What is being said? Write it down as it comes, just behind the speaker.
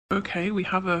Okay, we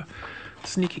have a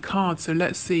sneaky card, so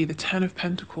let's see. The Ten of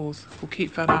Pentacles. We'll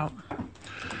keep that out.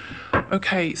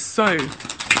 Okay, so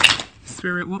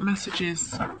Spirit, what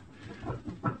messages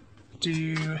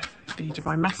do the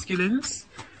Divine Masculines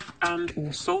and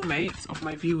or soulmates of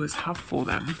my viewers have for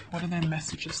them? What are their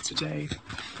messages today?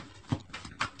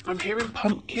 I'm hearing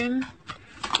pumpkin.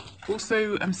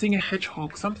 Also, I'm seeing a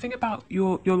hedgehog. Something about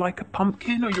you're like a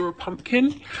pumpkin, or you're a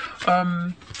pumpkin.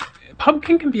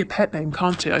 Pumpkin can be a pet name,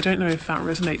 can't it? I don't know if that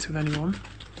resonates with anyone.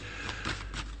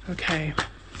 Okay.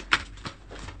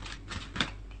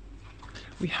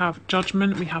 We have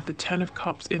Judgment. We have the Ten of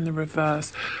Cups in the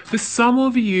reverse. For some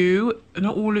of you,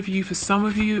 not all of you, for some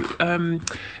of you,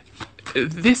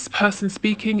 this person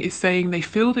speaking is saying they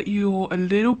feel that you're a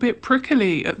little bit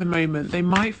prickly at the moment. They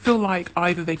might feel like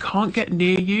either they can't get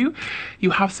near you,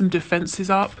 you have some defenses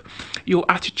up, your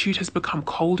attitude has become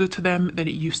colder to them than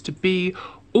it used to be,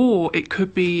 or it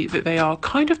could be that they are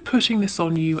kind of putting this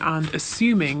on you and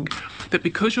assuming that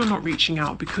because you're not reaching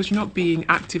out, because you're not being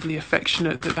actively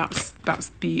affectionate,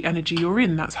 that's the energy you're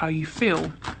in, that's how you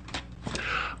feel.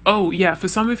 Oh yeah, for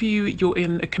some of you, you're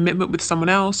in a commitment with someone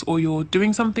else, or you're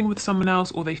doing something with someone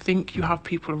else, or they think you have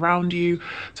people around you,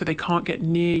 so they can't get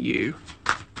near you.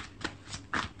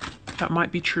 That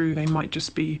might be true. They might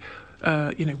just be,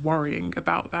 worrying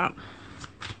about that.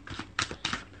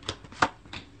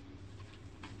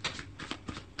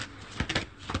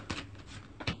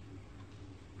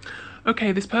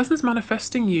 Okay, this person's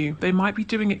manifesting you. They might be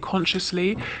doing it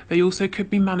consciously. They also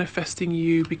could be manifesting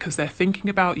you because they're thinking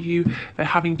about you. They're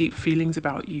having deep feelings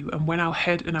about you. And when our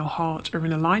head and our heart are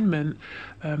in alignment,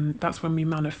 that's when we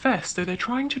manifest. So they're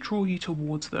trying to draw you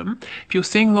towards them. If you're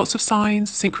seeing lots of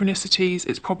signs, synchronicities,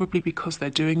 it's probably because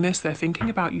they're doing this. They're thinking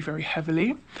about you very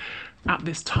heavily at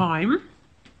this time.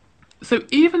 So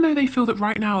even though they feel that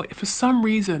right now, if for some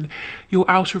reason you're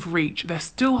out of reach, they're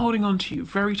still holding on to you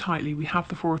very tightly. We have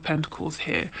the Four of Pentacles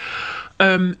here.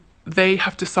 They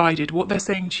have decided what they're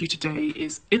saying to you today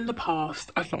is, in the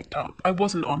past, I fucked up. I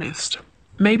wasn't honest.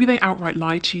 Maybe they outright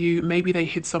lied to you. Maybe they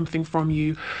hid something from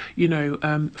you.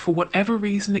 For whatever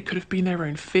reason, it could have been their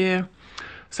own fear,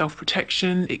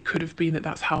 self-protection. It could have been that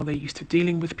that's how they're used to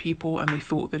dealing with people and they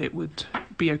thought that it would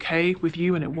be okay with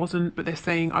you and it wasn't. But they're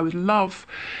saying, I would love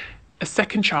a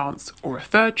second chance or a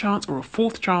third chance or a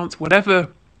fourth chance, whatever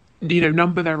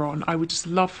number they're on. I would just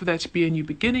love for there to be a new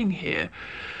beginning here.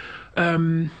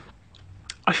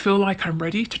 I feel like I'm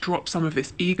ready to drop some of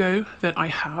this ego that I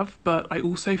have, but I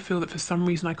also feel that for some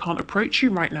reason I can't approach you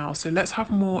right now. So let's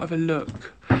have more of a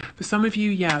look. For some of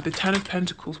you, yeah, the Ten of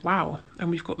Pentacles, wow.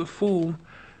 And we've got the Fool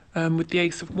with the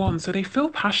Ace of Wands. So they feel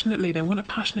passionately, they want a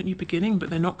passionate new beginning, but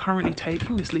they're not currently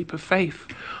taking this leap of faith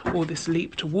or this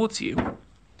leap towards you.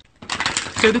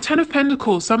 So the Ten of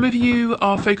Pentacles, some of you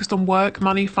are focused on work,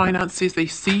 money, finances. They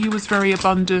see you as very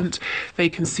abundant. They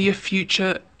can see a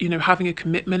future, having a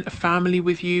commitment, a family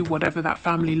with you, whatever that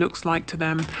family looks like to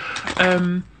them.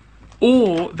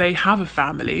 Or they have a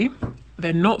family,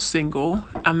 they're not single,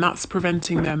 and that's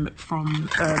preventing them from,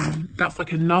 that's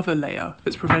like another layer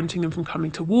that's preventing them from coming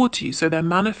towards you. So they're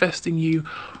manifesting you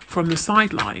from the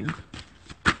sideline.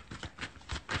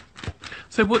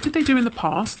 So what did they do in the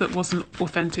past that wasn't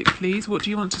authentic, please? What do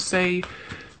you want to say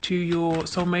to your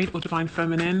soulmate or divine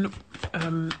feminine?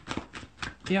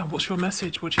 Yeah, what's your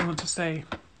message? What do you want to say?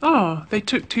 Oh, they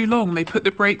took too long. They put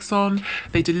the brakes on.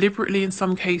 They deliberately, in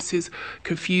some cases,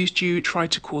 confused you,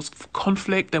 tried to cause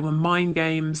conflict. There were mind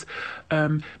games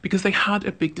because they had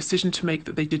a big decision to make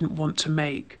that they didn't want to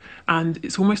make. And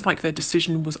it's almost like their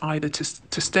decision was either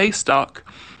to stay stuck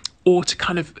or to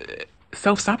kind of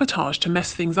self-sabotage, to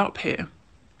mess things up here.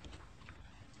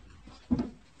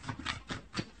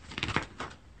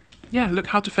 Yeah, look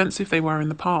how defensive they were in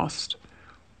the past.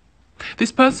 This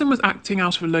person was acting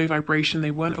out of a low vibration.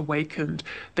 They weren't awakened.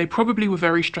 They probably were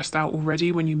very stressed out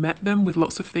already when you met them, with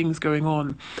lots of things going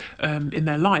on in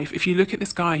their life. If you look at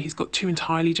this guy, he's got two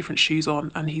entirely different shoes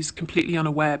on and he's completely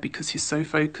unaware because he's so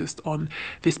focused on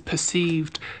this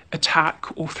perceived attack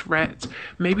or threat.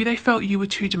 Maybe they felt you were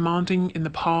too demanding in the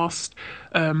past,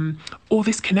 or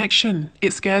this connection,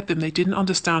 it scared them. They didn't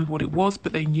understand what it was,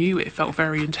 but they knew it felt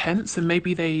very intense, and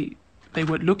maybe they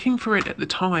weren't looking for it at the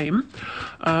time,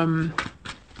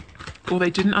 or they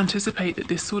didn't anticipate that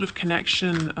this sort of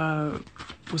connection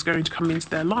was going to come into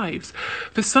their lives.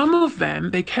 For some of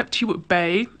them, they kept you at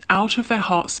bay, out of their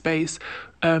heart space,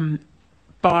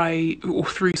 by or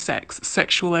through sex,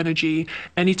 sexual energy.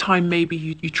 Anytime maybe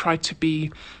you tried to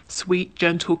be sweet,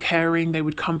 gentle, caring, they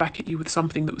would come back at you with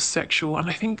something that was sexual. And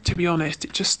I think, to be honest,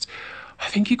 it just, I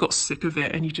think you got sick of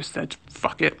it and you just said,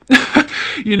 fuck it,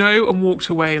 and walked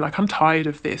away. Like, I'm tired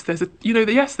of this. There's a,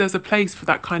 yes, there's a place for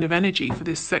that kind of energy, for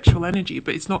this sexual energy,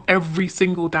 but it's not every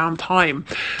single damn time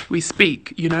we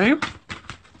speak. Whew,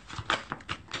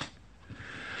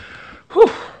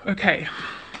 okay.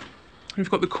 We've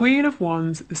got the Queen of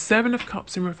Wands, the Seven of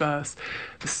Cups in reverse,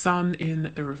 the Sun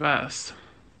in the reverse.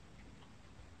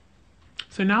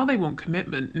 So now they want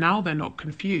commitment. Now they're not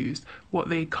confused. What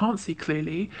they can't see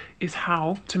clearly is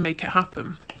how to make it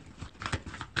happen.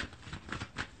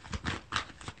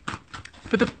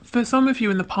 For some of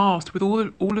you in the past, with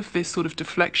all of this sort of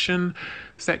deflection,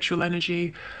 sexual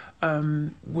energy,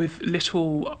 with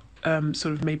little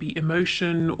sort of maybe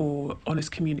emotion or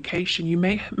honest communication, you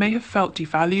may have felt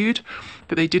devalued,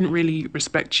 that they didn't really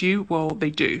respect you. Well, they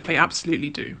do. They absolutely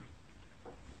do.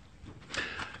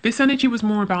 This energy was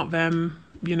more about them,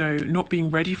 not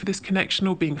being ready for this connection,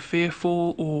 or being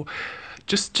fearful, or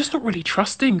just not really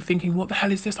trusting, thinking, what the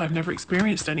hell is this? I've never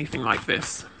experienced anything like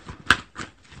this.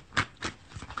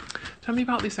 Tell me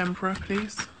about this Emperor,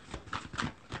 please.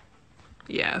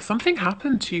 Yeah, something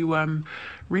happened to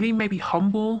really maybe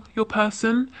humble your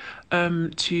person,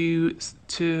 to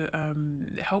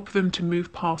help them to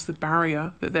move past the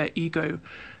barrier that their ego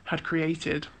had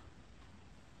created.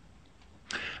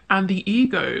 And the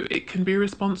ego, it can be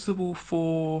responsible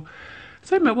for,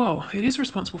 it is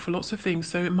responsible for lots of things.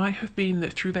 So it might have been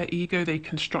that through their ego, they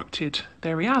constructed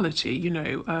their reality,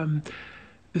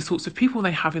 the sorts of people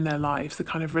they have in their lives, the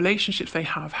kind of relationships they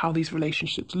have, how these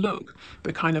relationships look,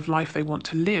 the kind of life they want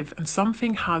to live. And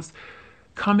something has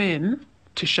come in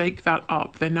to shake that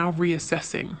up. They're now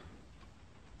reassessing.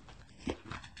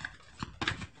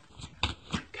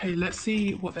 Okay, let's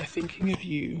see what they're thinking of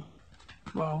you.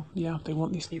 Well, yeah, they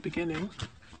want this new beginning.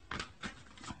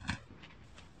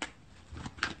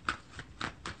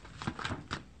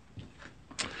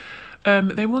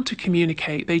 They want to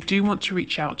communicate. They do want to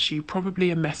reach out to you,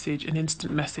 probably a message, an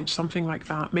instant message, something like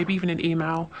that, maybe even an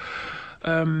email.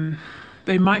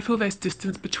 They might feel there's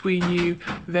distance between you.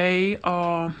 They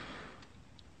are...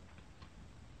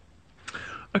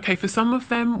 Okay, for some of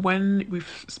them, when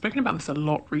we've spoken about this a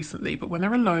lot recently, but when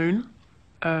they're alone,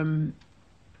 how can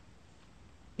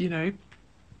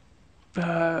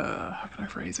I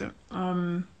phrase it?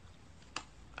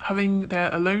 Having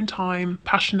their alone time,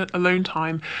 passionate alone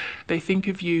time, they think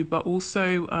of you, but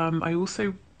also, I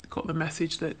also got the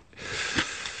message that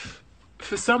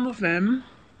for some of them,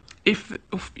 if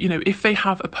they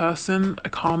have a person, a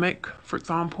karmic, for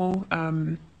example,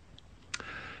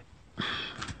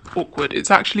 awkward, it's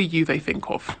actually you they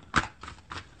think of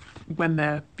when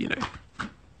they're,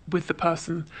 with the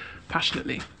person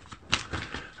passionately.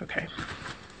 Okay,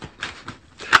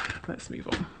 let's move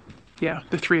on. Yeah,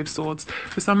 the Three of Swords.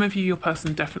 For some of you, your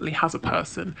person definitely has a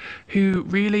person who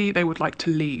really they would like to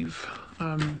leave,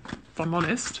 if I'm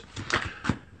honest.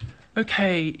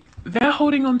 Okay, they're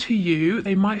holding on to you.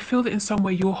 They might feel that in some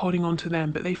way you're holding on to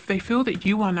them, but they feel that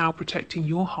you are now protecting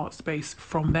your heart space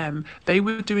from them. They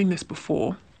were doing this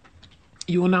before.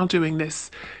 You're now doing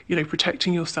this,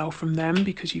 protecting yourself from them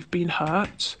because you've been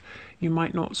hurt. You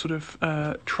might not sort of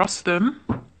trust them.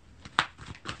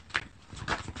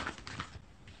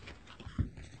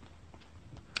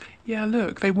 Yeah,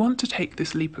 look, they want to take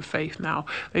this leap of faith now.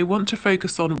 They want to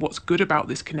focus on what's good about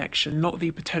this connection, not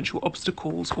the potential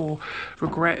obstacles or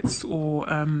regrets or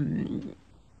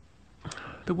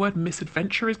the word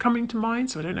misadventure is coming to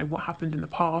mind. So I don't know what happened in the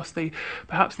past.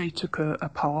 Perhaps they took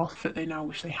a path that they now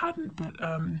wish they hadn't, but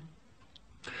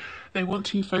they want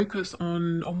to focus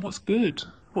on what's good,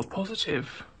 what's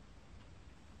positive.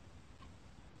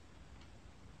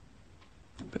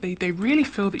 But they really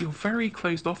feel that you're very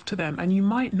closed off to them, and you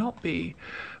might not be,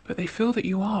 but they feel that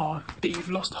you are, that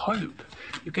you've lost hope,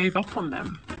 you gave up on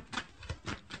them.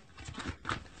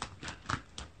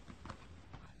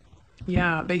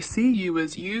 Yeah, they see you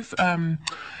as you've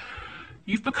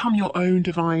become your own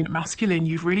divine masculine.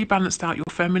 You've really balanced out your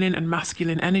feminine and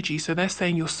masculine energy. So they're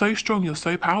saying you're so strong, you're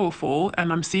so powerful,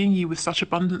 and I'm seeing you with such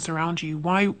abundance around you.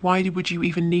 Why would you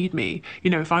even need me?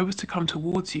 If I was to come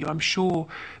towards you, I'm sure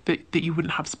that you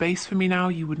wouldn't have space for me now.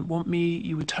 You wouldn't want me.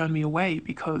 You would turn me away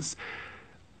because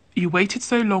you waited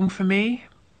so long for me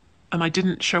and I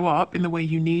didn't show up in the way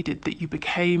you needed, that you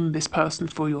became this person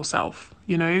for yourself.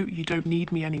 You don't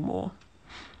need me anymore.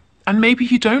 And maybe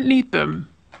you don't need them,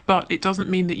 but it doesn't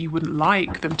mean that you wouldn't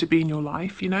like them to be in your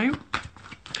life,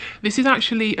 This is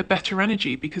actually a better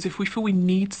energy, because if we feel we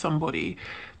need somebody,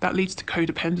 that leads to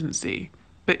codependency.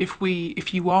 But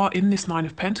if you are in this Nine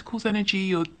of Pentacles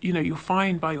energy, you're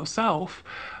fine by yourself,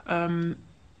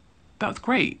 that's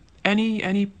great.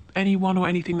 Any anyone or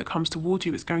anything that comes towards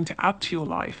you is going to add to your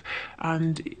life,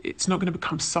 and it's not going to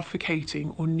become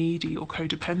suffocating or needy or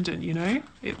codependent, you know?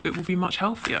 It will be much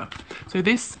healthier. So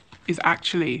this is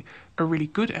actually a really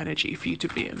good energy for you to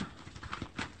be in.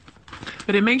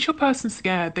 But it makes your person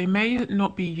scared. They may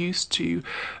not be used to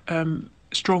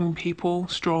strong people,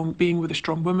 being with a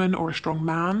strong woman or a strong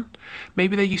man.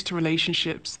 Maybe they're used to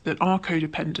relationships that are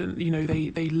codependent. You know,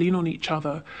 they lean on each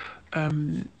other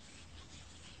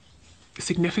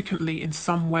significantly in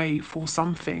some way for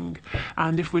something.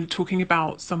 And if we're talking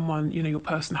about someone, you know, your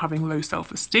person having low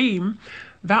self-esteem,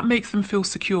 that makes them feel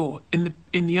secure. In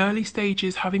the early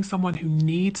stages, having someone who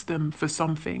needs them for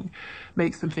something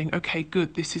makes them think, okay,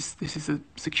 good, this is a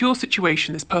secure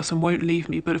situation, this person won't leave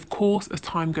me. But of course, as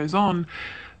time goes on,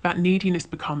 that neediness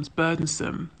becomes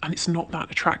burdensome, and it's not that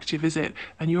attractive, is it?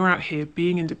 And you're out here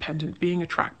being independent, being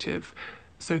attractive,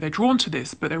 so they're drawn to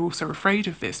this, but they're also afraid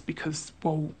of this because,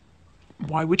 well,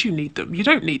 why would you need them? You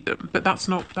don't need them, but that's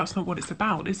not what it's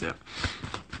about, is it?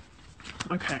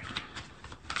 Okay.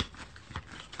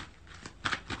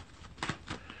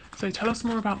 So tell us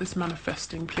more about this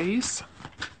manifesting, please.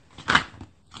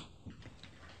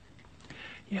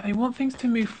 Yeah, they want things to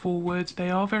move forward.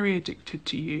 They are very addicted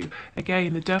to you.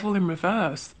 Again, the devil in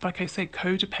reverse. Like I said,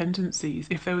 codependencies.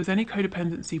 If there was any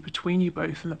codependency between you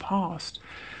both in the past,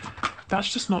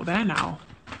 that's just not there now.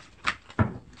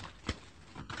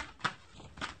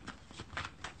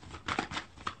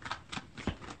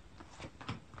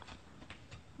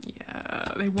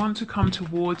 They want to come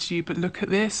towards you, but look at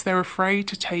this. They're afraid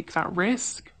to take that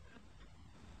risk.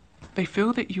 They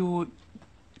feel that you're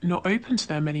not open to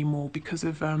them anymore because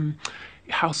of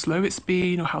how slow it's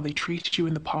been or how they treated you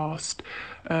in the past.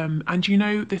 And you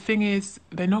know, the thing is,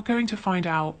 they're not going to find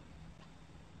out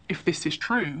if this is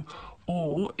true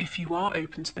or if you are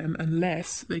open to them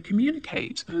unless they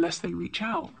communicate, unless they reach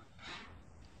out.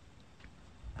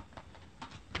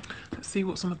 Let's see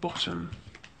what's on the bottom.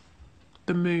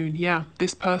 The moon. Yeah,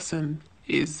 this person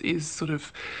is sort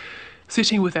of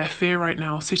sitting with their fear right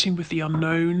now, sitting with the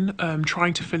unknown,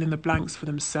 trying to fill in the blanks for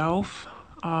themselves,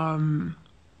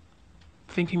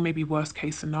 thinking maybe worst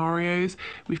case scenarios.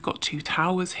 We've got 2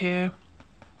 towers here.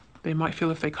 They might feel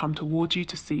if they come towards you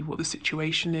to see what the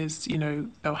situation is, you know,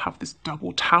 they'll have this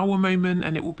double tower moment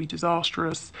and it will be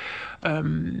disastrous,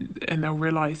 and they'll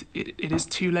realize it is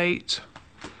too late.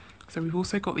 So we've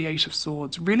also got the 8 of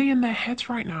Swords, really in their heads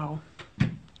right now,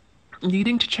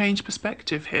 needing to change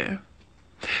perspective here.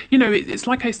 You know, it's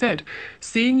like I said,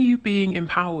 seeing you being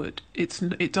empowered,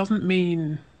 it doesn't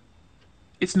mean,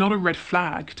 it's not a red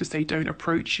flag to say don't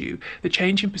approach you. The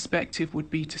change in perspective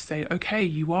would be to say, okay,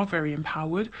 you are very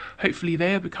empowered. Hopefully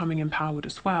they are becoming empowered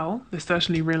as well. They're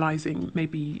certainly realizing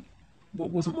maybe what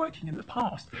wasn't working in the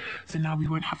past. So now we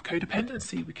won't have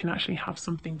codependency. We can actually have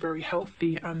something very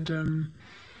healthy and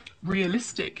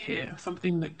realistic here,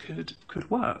 something that could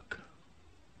work.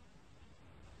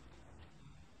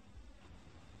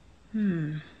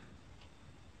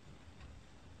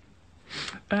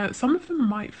 Some of them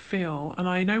might feel, and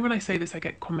I know when I say this, I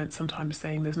get comments sometimes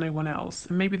saying there's no one else,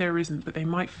 and maybe there isn't, but they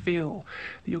might feel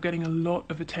that you're getting a lot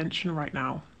of attention right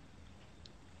now.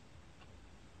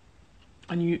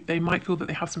 And they might feel that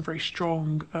they have some very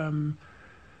strong,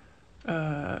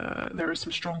 there are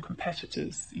some strong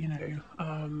competitors, you know,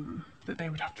 that they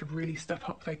would have to really step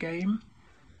up their game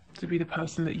to be the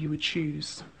person that you would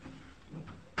choose.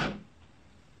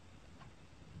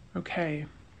 Okay.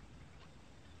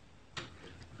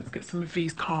 Let's get some of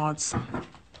these cards.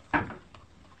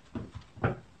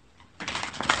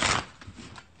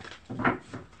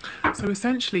 So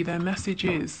essentially their message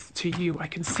is to you, I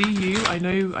can see you,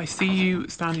 I see you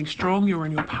standing strong, you're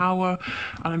in your power,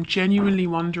 and I'm genuinely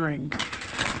wondering,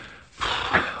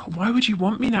 why would you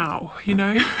want me now? You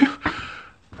know,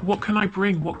 what can I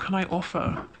bring? What can I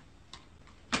offer?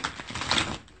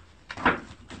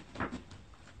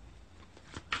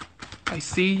 I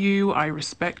see you, I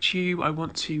respect you, I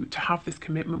want to have this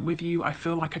commitment with you. I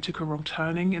feel like I took a wrong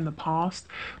turning in the past,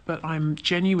 but I'm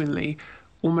genuinely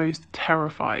almost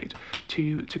terrified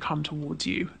to come towards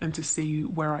you and to see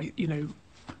where I, you know,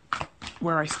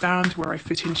 where I stand, where I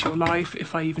fit into your life,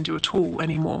 if I even do at all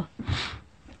anymore.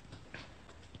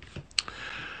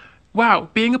 Wow,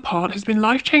 being apart has been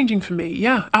life-changing for me.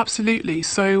 Yeah, absolutely.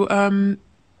 So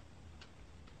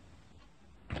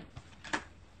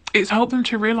it's helped them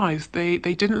to realize they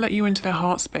didn't let you into their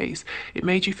heart space. It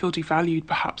made you feel devalued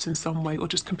perhaps in some way, or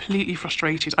just completely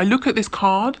frustrated. I look at this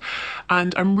card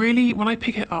and I'm really, when I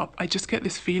pick it up, I just get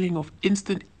this feeling of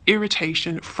instant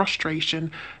irritation,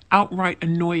 frustration, outright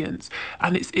annoyance.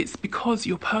 And it's because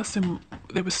your person,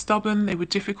 they were stubborn, they were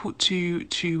difficult to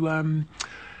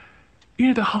you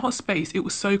know, the heart space, it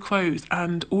was so closed,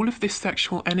 and all of this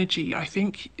sexual energy, I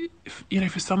think, you know,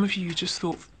 for some of you, you just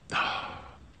thought,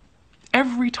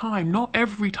 every time, not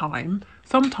every time,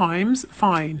 sometimes,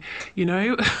 fine, you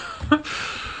know.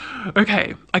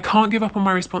 Okay, I can't give up on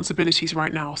my responsibilities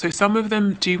right now. So some of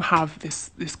them do have this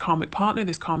karmic partner,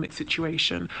 this karmic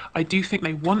situation. I do think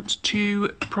they want to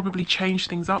probably change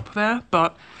things up there,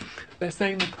 but they're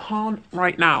saying they can't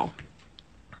right now.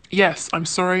 Yes, I'm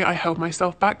sorry I held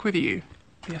myself back with you.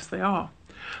 Yes, they are.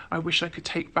 I wish I could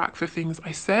take back the things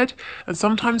I said. And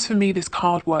sometimes for me, this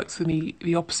card works for me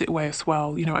the opposite way as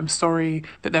well. You know, I'm sorry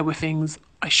that there were things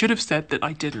I should have said that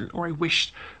I didn't, or I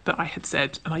wished that I had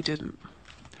said and I didn't.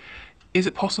 Is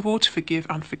it possible to forgive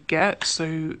and forget?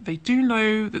 So they do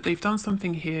know that they've done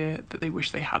something here that they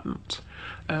wish they hadn't.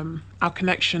 Our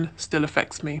connection still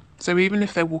affects me. So even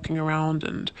if they're walking around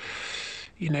and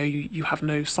you know you have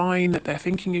no sign that they're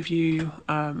thinking of you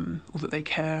or that they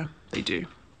care, they do.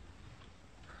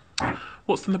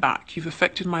 What's on the back? You've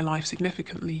affected my life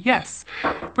significantly. Yes,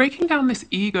 breaking down this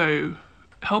ego,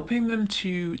 helping them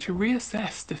to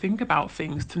reassess, to think about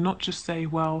things, to not just say,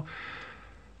 well,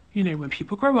 you know, when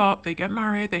people grow up, they get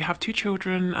married, they have 2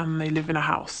 children, and they live in a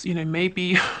house. You know,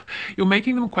 maybe you're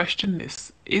making them question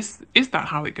this. Is that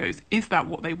how it goes? Is that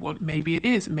what they want? Maybe it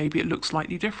is. Maybe it looks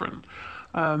slightly different.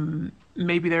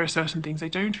 Maybe there are certain things they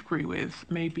don't agree with.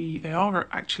 Maybe they are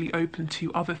actually open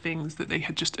to other things that they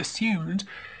had just assumed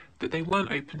that they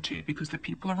weren't open to because the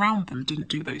people around them didn't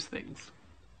do those things.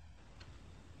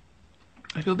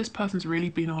 I feel this person's really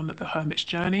been on the hermit's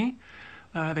journey.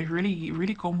 They've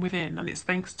really gone within, and it's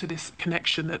thanks to this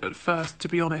connection that at first, to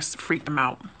be honest, freaked them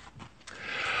out.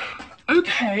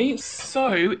 Okay,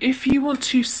 so if you want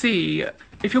to see,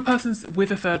 if your person's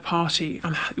with a third party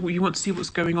and you want to see what's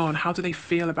going on, how do they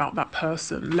feel about that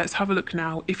person? Let's have a look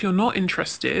now. If you're not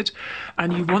interested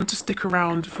and you want to stick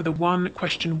around for the one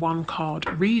question, one card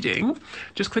reading,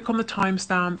 just click on the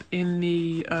timestamp in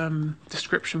the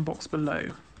description box below.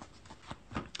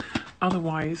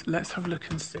 Otherwise, let's have a look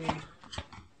and see.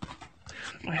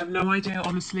 I have no idea,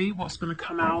 honestly, what's going to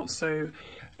come out. So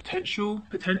potential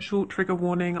trigger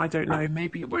warning. I don't know.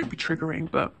 Maybe it won't be triggering,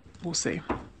 but we'll see.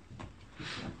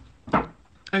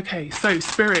 Okay, so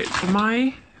Spirit, for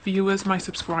my viewers, my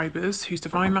subscribers, whose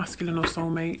divine masculine or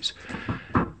soulmate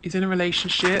is in a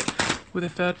relationship with a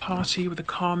third party, with a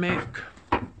karmic,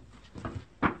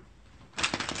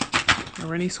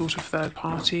 or any sort of third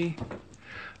party,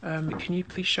 can you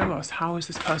please show us how is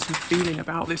this person feeling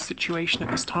about this situation at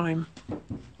this time?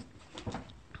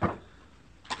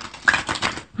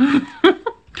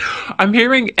 I'm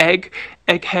hearing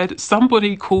egghead.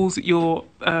 Somebody calls your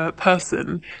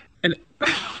person an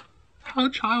how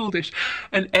childish,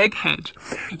 an egghead.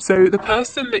 So the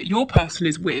person that your person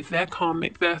is with, their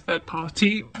karmic, their third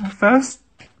party,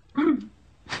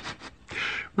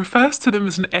 refers to them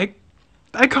as an egg.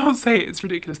 I can't say it, it's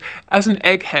ridiculous. As an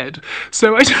egghead.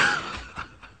 So I don't...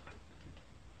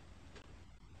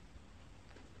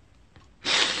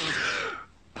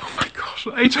 Oh my gosh,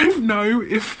 I don't know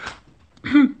if...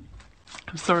 I'm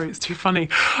sorry, it's too funny.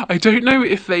 I don't know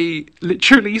if they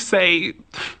literally say,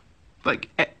 like...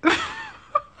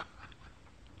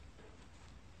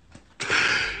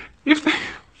 if they...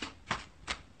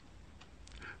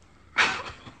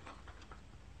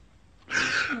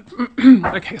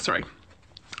 Okay, sorry.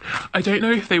 I don't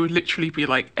know if they would literally be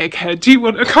like, egghead, do you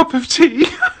want a cup of tea?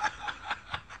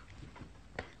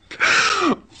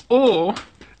 Or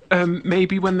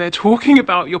maybe when they're talking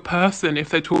about your person, if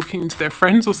they're talking to their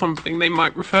friends or something, they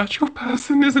might refer to your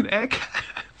person as an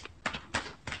egghead.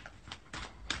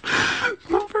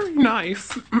 Not very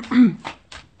nice.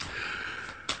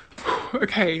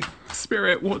 Okay,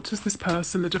 Spirit, what does this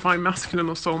person, the divine masculine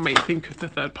or soulmate, think of the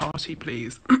third party,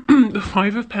 please? The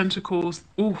 5 of Pentacles,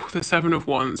 oh, the 7 of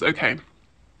Wands, okay.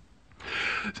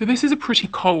 So this is a pretty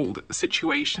cold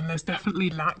situation. There's definitely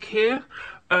lack here.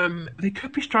 They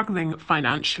could be struggling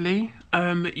financially.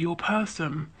 Your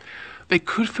person, they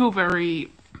could feel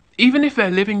very, even if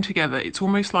they're living together, it's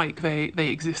almost like they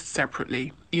exist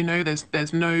separately. You know,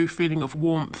 there's no feeling of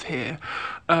warmth here.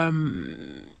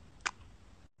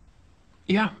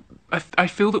 Yeah, I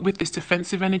feel that with this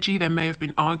defensive energy, there may have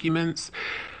been arguments.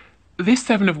 This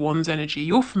 7 of Wands energy,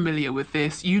 you're familiar with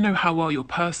this. You know how well your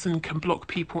person can block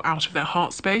people out of their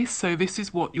heart space. So this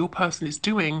is what your person is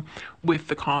doing with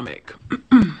the karmic.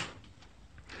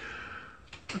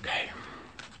 Okay.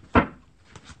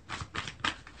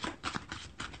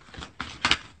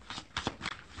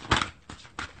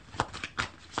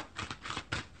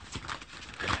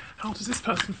 How does this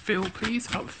person feel, please,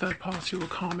 about the third party or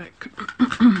karmic?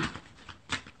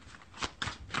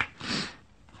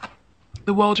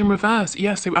 The world in reverse.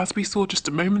 Yeah, so as we saw just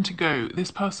a moment ago,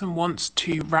 this person wants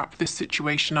to wrap this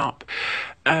situation up.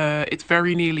 It's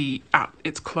very nearly at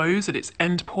its close, at its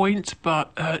end point,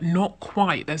 but not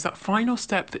quite. There's that final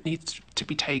step that needs to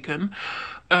be taken.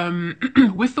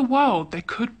 With the world, there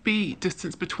could be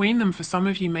distance between them. For some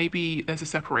of you, maybe there's a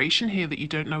separation here that you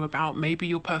don't know about. Maybe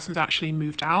your person's actually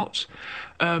moved out.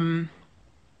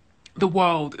 The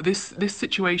world, this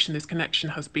situation, this connection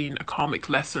has been a karmic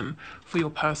lesson for your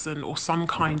person, or some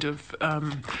kind of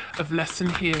lesson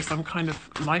here, some kind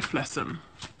of life lesson.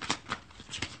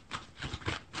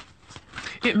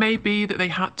 It may be that they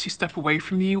had to step away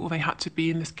from you, or they had to be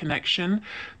in this connection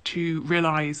to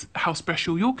realize how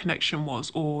special your connection was,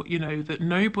 or, you know, that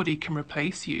nobody can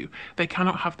replace you. They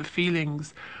cannot have the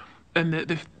feelings and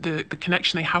the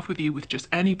connection they have with you with just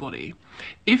anybody.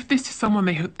 If this is someone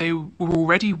they were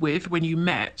already with when you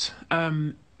met,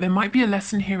 there might be a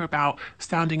lesson here about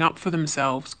standing up for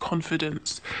themselves,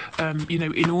 confidence, you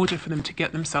know, in order for them to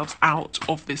get themselves out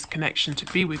of this connection to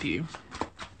be with you.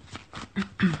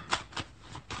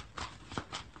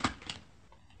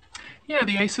 Yeah,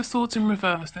 the Ace of Swords in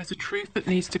reverse. There's a truth that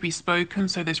needs to be spoken.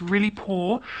 So there's really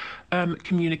poor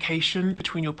communication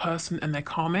between your person and their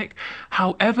karmic.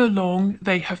 However long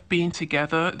they have been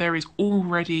together, there is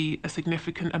already a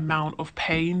significant amount of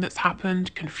pain that's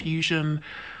happened, confusion,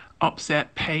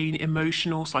 upset, pain,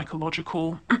 emotional,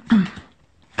 psychological.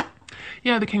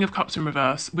 Yeah, the King of Cups in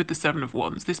reverse with the Seven of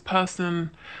Wands. This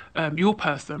person, your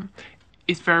person,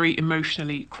 is very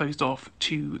emotionally closed off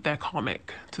to their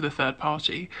karmic, to the third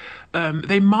party.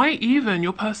 They might even,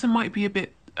 your person might be a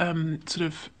bit sort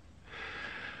of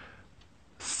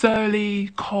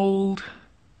surly, cold,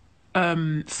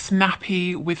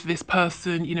 snappy with this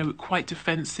person, you know, quite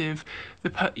defensive.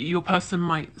 Your person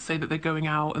might say that they're going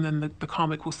out, and then the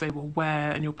karmic will say, well,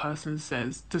 where? And your person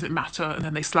says, does it matter? And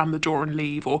then they slam the door and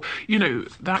leave, or, you know,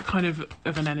 that kind of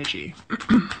an energy.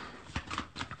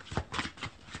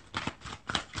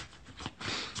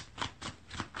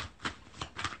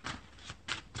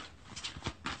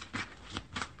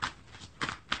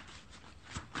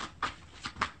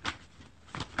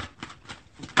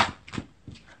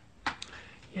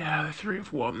 Yeah, the Three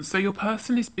of Wands. So your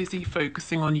person is busy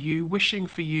focusing on you, wishing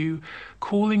for you,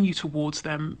 calling you towards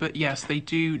them. But yes, they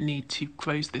do need to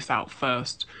close this out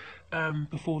first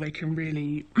before they can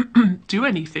really do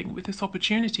anything with this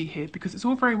opportunity here, because it's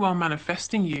all very well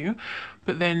manifesting you.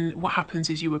 But then what happens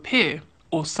is you appear,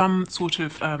 or some sort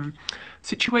of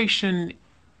situation.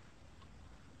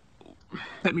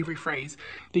 Let me rephrase.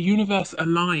 The universe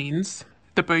aligns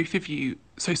the both of you.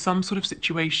 So some sort of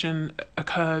situation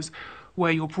occurs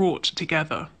where you're brought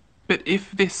together. But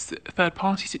if this third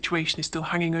party situation is still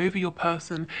hanging over your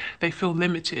person, they feel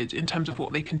limited in terms of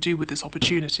what they can do with this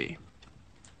opportunity.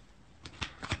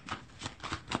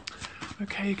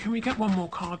 Okay, can we get one more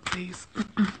card, please?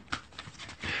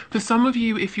 For some of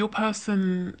you, if your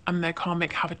person and their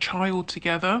karmic have a child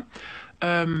together,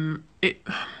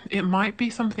 it might be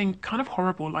something kind of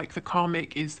horrible, like the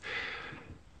karmic is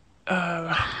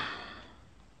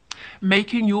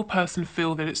making your person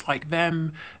feel that it's like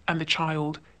them and the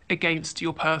child against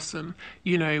your person,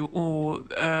 you know, or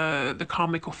the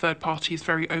karmic or third party is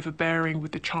very overbearing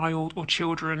with the child or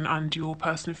children, and your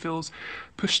person feels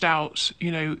pushed out,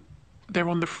 you know, they're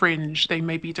on the fringe, they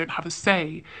maybe don't have a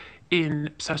say in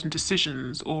certain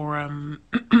decisions, or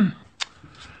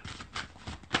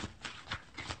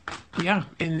yeah,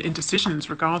 in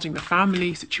decisions regarding the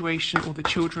family situation or the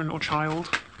children or child.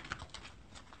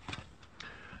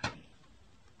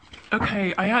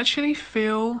 Okay, I actually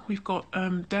feel we've got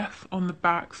death on the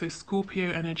back, so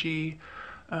Scorpio energy.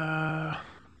 Yeah.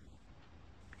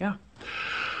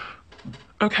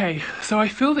 Okay, so I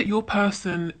feel that your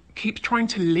person keeps trying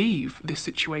to leave this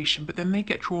situation, but then they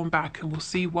get drawn back, and we'll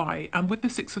see why. And with the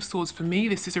Six of Swords, for me,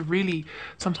 this is a really,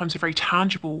 sometimes a very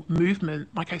tangible movement,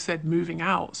 like I said, moving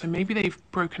out. So maybe they've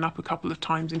broken up a couple of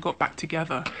times and got back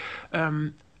together.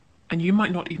 And you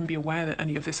might not even be aware that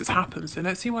any of this has happened. So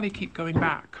let's see why they keep going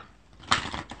back.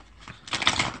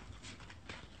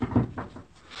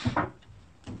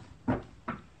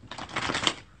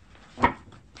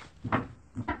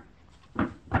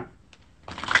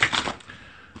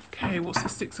 Okay, what's the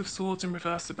Six of Swords in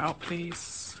reverse about,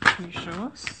 please? Can you show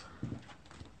us?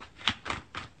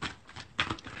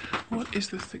 What is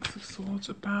the Six of Swords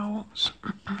about?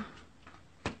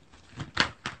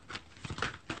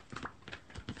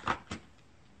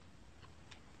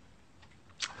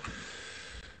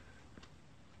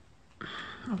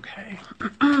 Okay.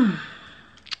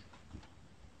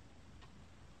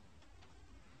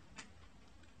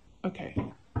 Okay.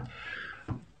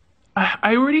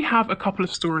 I already have a couple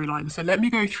of storylines, so let me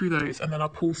go through those and then I'll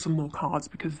pull some more cards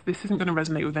because this isn't going to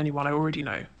resonate with anyone, I already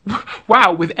know.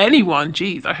 Wow, with anyone?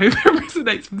 Jeez, I hope it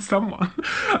resonates with someone.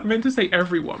 I meant to say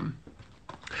everyone.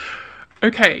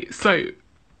 Okay, so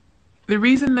the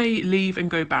reason they leave and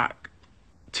go back,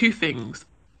 two things.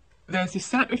 There's a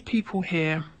set of people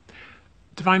here,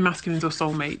 divine masculines or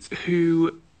soulmates,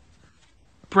 who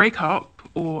break up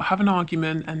or have an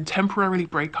argument and temporarily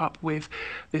break up with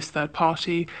this third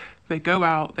party. They go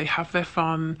out, they have their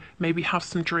fun, maybe have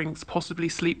some drinks, possibly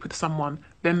sleep with someone,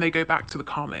 then they go back to the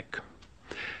karmic.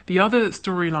 The other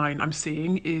storyline I'm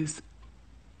seeing is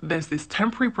there's this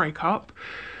temporary breakup,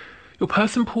 your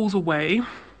person pulls away.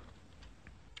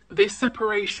 This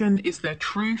separation is their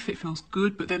truth, it feels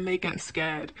good, but then they get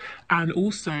scared. And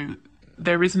also,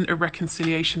 there isn't a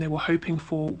reconciliation they were hoping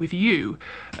for with you,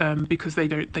 because they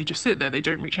just sit there, they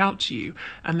don't reach out to you.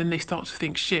 And then they start to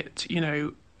think, shit, you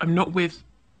know, I'm not with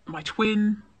my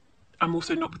twin, I'm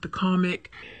also not with the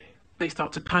karmic. They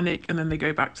start to panic and then they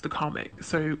go back to the karmic.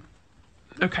 So,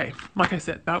 okay, like I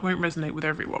said, that won't resonate with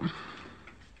everyone.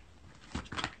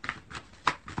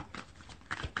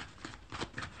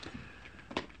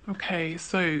 Okay,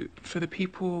 so for the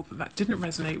people that didn't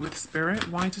resonate with spirit,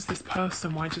 why does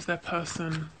their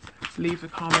person leave the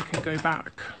karmic and go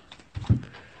back?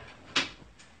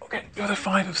 Okay, you're the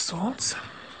Five of Swords.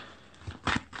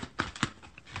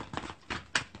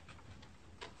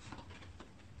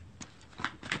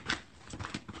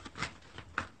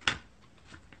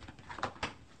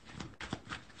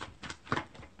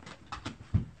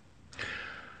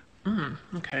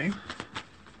 Okay.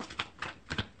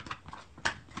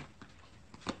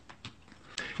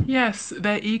 Yes,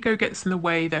 their ego gets in the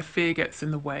way, their fear gets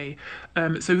in the way.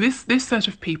 So this set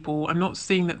of people, I'm not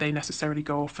seeing that they necessarily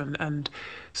go off and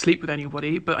sleep with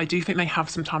anybody, but I do think they have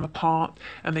some time apart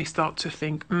and they start to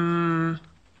think,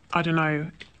 I don't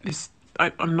know,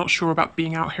 I'm not sure about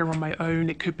being out here on my own.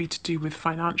 It could be to do with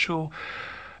financial,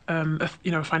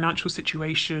 a financial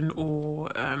situation or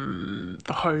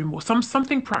the home or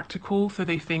something practical. So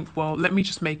they think, well, let me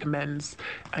just make amends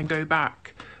and go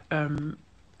back. And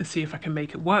see if I can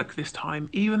make it work this time,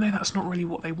 even though that's not really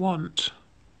what they want.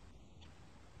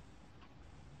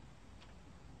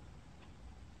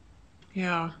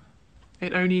 Yeah,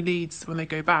 it only leads when they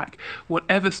go back.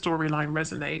 Whatever storyline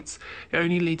resonates, it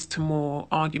only leads to more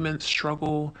arguments,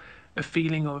 struggle, a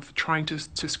feeling of trying to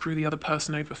screw the other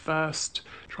person over first,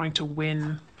 trying to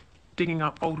win, digging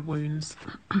up old wounds.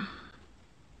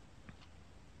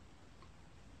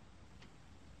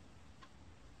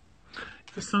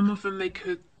 For some of them, they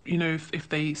could, you know, if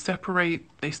they separate,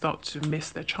 they start to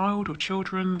miss their child or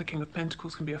children. The King of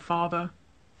Pentacles can be a father,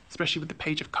 especially with the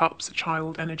Page of Cups, a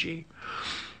child energy.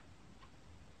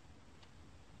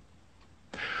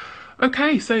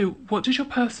 Okay, so what does your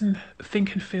person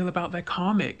think and feel about their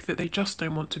karmic, that they just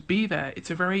don't want to be there? It's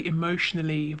a very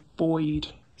emotionally void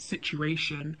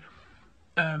situation.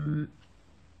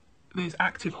 There's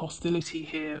active hostility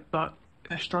here, but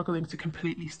they're struggling to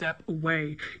completely step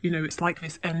away. You know, it's like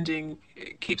this ending,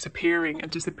 it keeps appearing and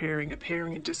disappearing,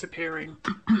 appearing and disappearing.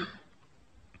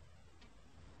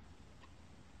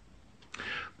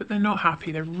 But they're not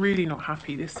happy, they're really not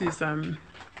happy. This is,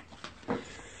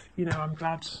 you know, I'm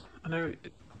glad, I know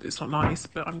it's not nice,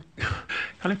 but I'm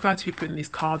kind of glad to be putting these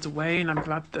cards away, and I'm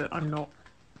glad that I'm not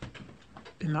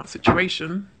in that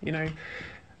situation, you know.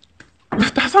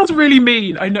 That sounds really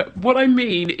mean. I know. What I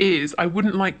mean is I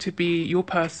wouldn't like to be your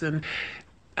person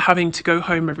having to go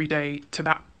home every day to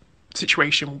that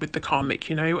situation with the karmic,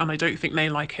 you know, and I don't think they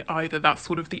like it either. That's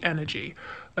sort of the energy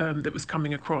that was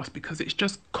coming across, because it's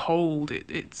just cold.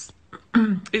 It's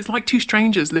it's like two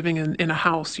strangers living in a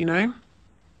house, you know.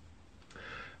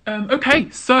 Okay,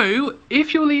 so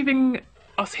if you're leaving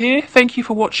us here, thank you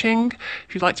for watching.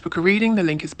 If you'd like to book a reading, the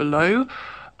link is below.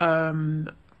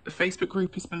 The Facebook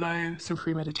group is below, some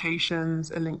free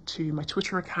meditations, a link to my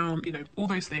Twitter account, you know, all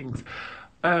those things.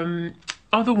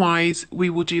 Otherwise, we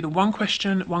will do the one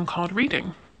question, one card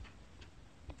reading.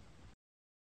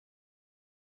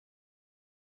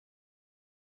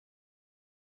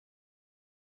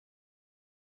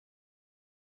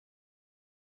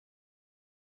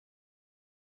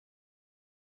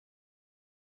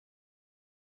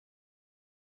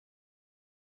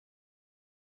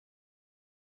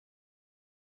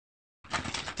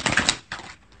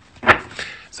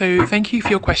 So thank you for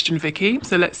your question, Vicky.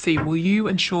 So let's see, will you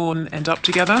and Sean end up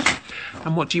together?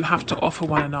 And what do you have to offer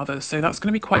one another? So that's going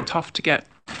to be quite tough to get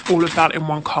all of that in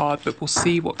one card, but we'll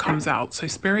see what comes out. So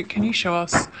Spirit, can you show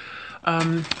us,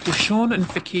 will Sean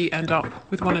and Vicky end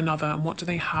up with one another, and what do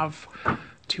they have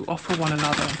to offer one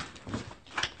another?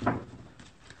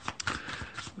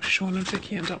 Will Sean and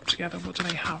Vicky end up together, what do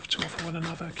they have to offer one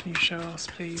another? Can you show us,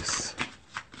 please?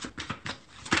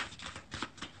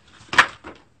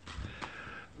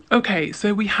 Okay,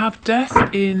 so we have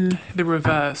death in the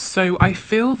reverse. So I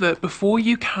feel that before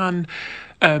you can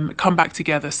come back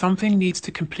together, something needs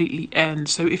to completely end.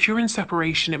 So if you're in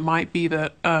separation, it might be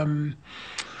that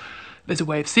there's a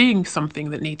way of seeing something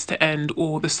that needs to end,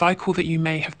 or the cycle that you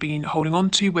may have been holding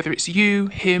on to, whether it's you,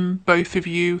 him, both of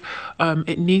you,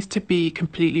 it needs to be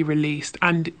completely released.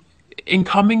 And in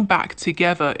coming back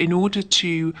together, in order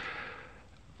to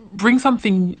bring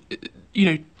something, you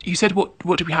know, you said what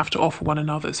do we have to offer one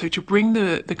another, so to bring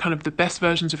the kind of the best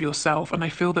versions of yourself, and I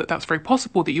feel that that's very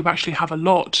possible, that you actually have a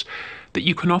lot that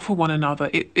you can offer one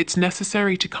another. It's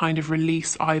necessary to kind of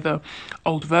release either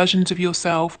old versions of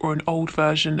yourself or an old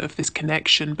version of this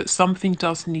connection, but something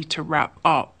does need to wrap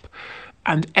up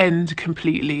and end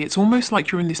completely. It's almost like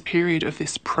you're in this period of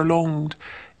this prolonged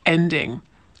ending,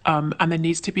 and there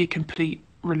needs to be a complete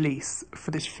release for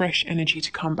this fresh energy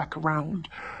to come back around.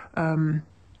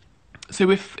 So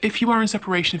if you are in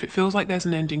separation, if it feels like there's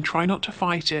an ending, try not to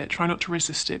fight it, try not to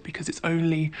resist it, because it's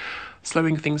only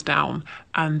slowing things down.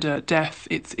 And death,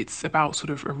 it's about sort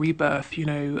of a rebirth, you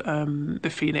know, the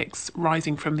phoenix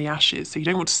rising from the ashes. So you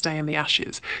don't want to stay in the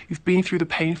ashes. You've been through the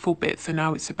painful bits, so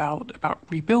now it's about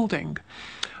rebuilding.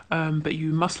 But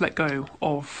you must let go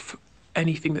of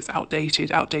anything that's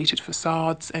outdated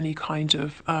facades, any kind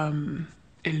of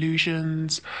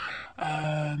illusions,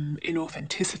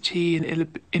 inauthenticity and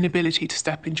inability to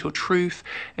step into your truth.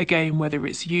 Again, whether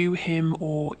it's you, him,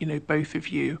 or, you know, both of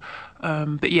you.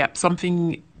 But yeah,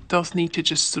 something does need to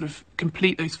just sort of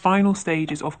complete those final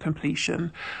stages of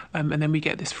completion, and then we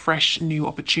get this fresh new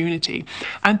opportunity.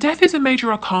 And death is a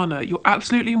major arcana. You're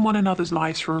absolutely in one another's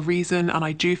lives for a reason, and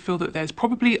I do feel that there's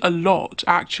probably a lot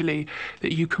actually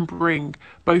that you can bring,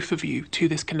 both of you, to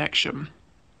this connection.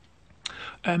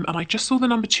 And I just saw the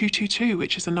number 222,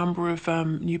 which is a number of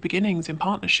new beginnings in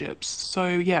partnerships. So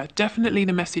yeah, definitely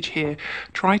the message here.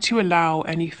 Try to allow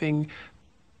anything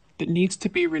that needs to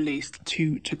be released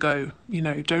to go. You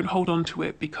know, don't hold on to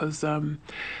it, because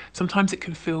sometimes it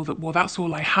can feel that, well, that's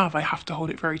all I have to hold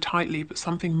it very tightly, but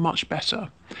something much better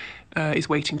is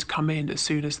waiting to come in as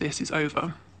soon as this is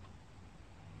over.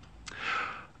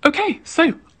 Okay,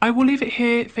 so I will leave it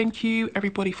here. Thank you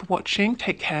everybody for watching.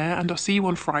 Take care, and I'll see you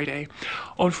on Friday.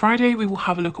 On Friday, we will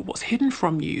have a look at what's hidden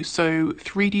from you. So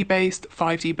 3D based,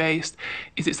 5D based.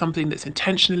 Is it something that's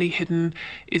intentionally hidden?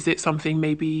 Is it something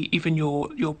maybe even your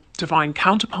divine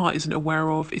counterpart isn't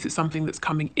aware of? Is it something that's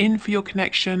coming in for your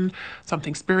connection?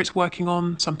 Something spirit's working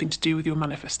on? Something to do with your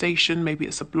manifestation? Maybe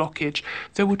it's a blockage.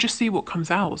 So we'll just see what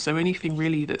comes out. So anything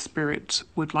really that spirit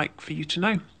would like for you to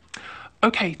know.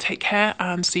 Okay, take care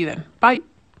and see you then. Bye.